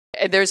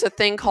There's a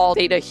thing called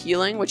Theta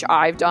Healing, which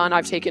I've done.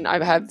 I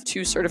have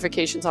 2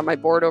 certifications on my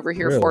board over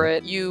here for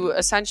it. You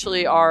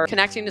essentially are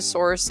connecting to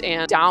source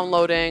and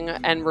downloading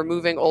and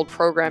removing old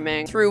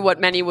programming through what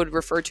many would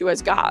refer to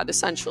as God,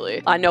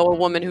 essentially. I know a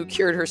woman who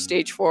cured her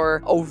stage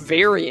 4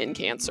 ovarian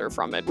cancer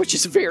from it, which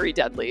is very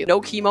deadly.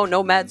 No chemo,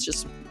 no meds,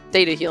 just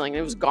Theta Healing.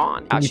 It was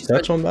gone. Can you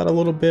touch on that a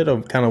little bit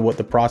of kind of what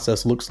the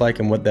process looks like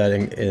and what that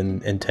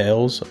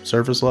entails,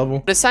 surface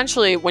level? But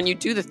essentially, when you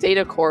do the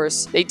Theta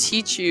course, they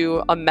teach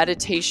you a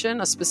meditation,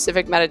 a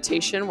specific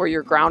meditation where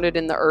you're grounded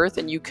in the earth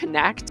and you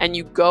connect and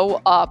you go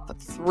up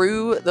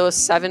through those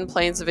 7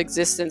 planes of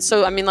existence.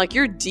 So, I mean, like,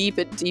 you're deep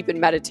in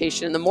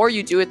meditation. And the more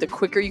you do it, the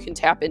quicker you can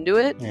tap into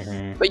it.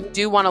 But you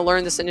do want to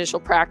learn this initial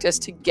practice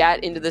to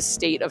get into the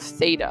state of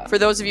Theta. For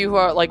those of you who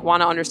are like,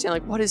 want to understand,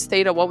 like, what is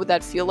Theta? What would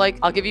that feel like?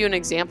 I'll give you an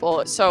example.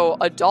 So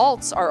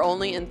adults are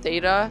only in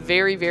Theta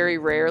very, very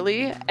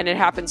rarely, and it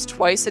happens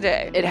twice a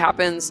day. It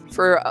happens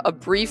for a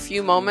brief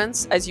few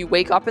moments as you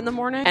wake up in the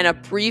morning and a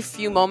brief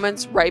few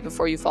moments right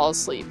before you fall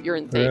asleep. You're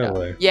in Theta.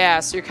 Really?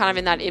 Yeah, so you're kind of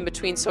in that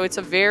in-between. So it's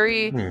a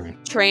very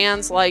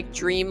trance-like,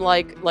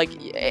 dream-like,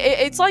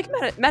 it's like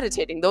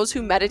meditating. Those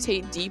who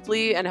meditate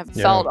deeply and have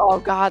felt, oh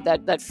God,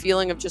 that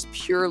feeling of just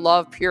pure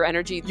love, pure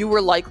energy, you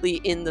were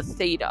likely in the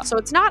Theta. So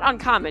it's not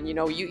uncommon, you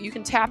know, you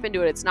can tap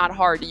into it. It's not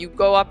hard. You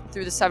go up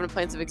through the 7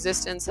 planes of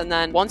existence, and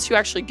then once you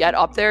actually get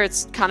up there,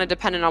 it's kind of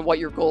dependent on what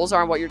your goals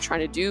are and what you're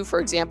trying to do. For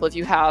example, if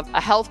you have a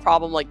health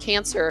problem like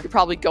cancer, you're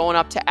probably going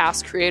up to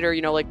ask Creator,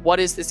 you know, like, what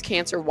is this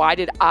cancer? Why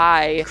did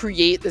I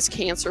create this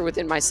cancer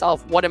within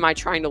myself? What am I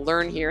trying to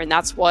learn here? And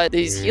that's what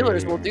these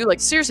healers will do. Like,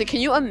 seriously,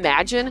 can you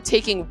imagine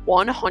taking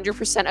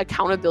 100%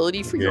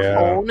 accountability for your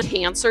own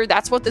cancer?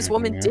 That's what this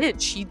woman did.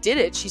 She did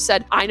it. She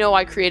said, I know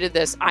I created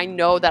this. I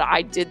know that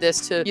I did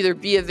this to either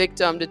be a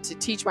victim, to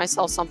teach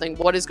myself something.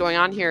 What is going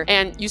on here?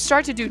 And you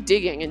start to do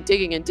digging and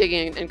digging and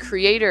digging, and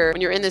Creator,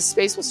 when you're in this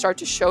space, will start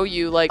to show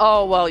you, like,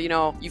 oh, well, you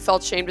know, you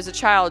felt shamed as a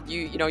child,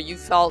 you know, you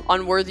felt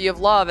unworthy of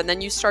love, and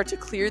then you start to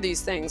clear these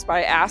things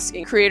by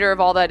asking Creator of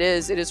all that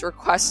is. It is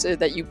requested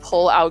that you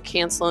pull out,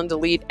 cancel, and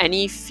delete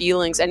any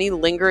feelings, any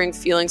lingering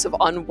feelings of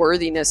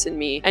unworthiness in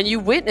me, and you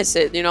witness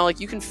it. You know, like,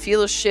 you can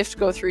feel a shift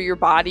go through your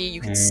body.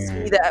 You can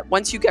see that.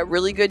 Once you get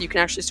really good, you can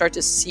actually start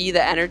to see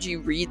the energy,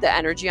 read the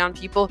energy on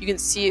people. You can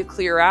see it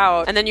clear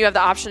out, and then you have the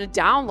option to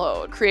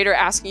download. Creator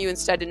asking you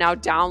instead to now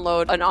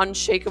download an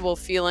unshakable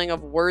feeling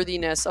of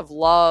worthiness, of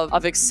love,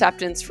 of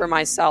acceptance for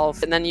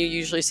myself. And then you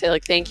usually say,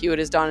 like, thank you, it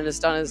is done, it is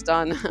done, it is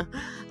done.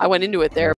 I went into it there.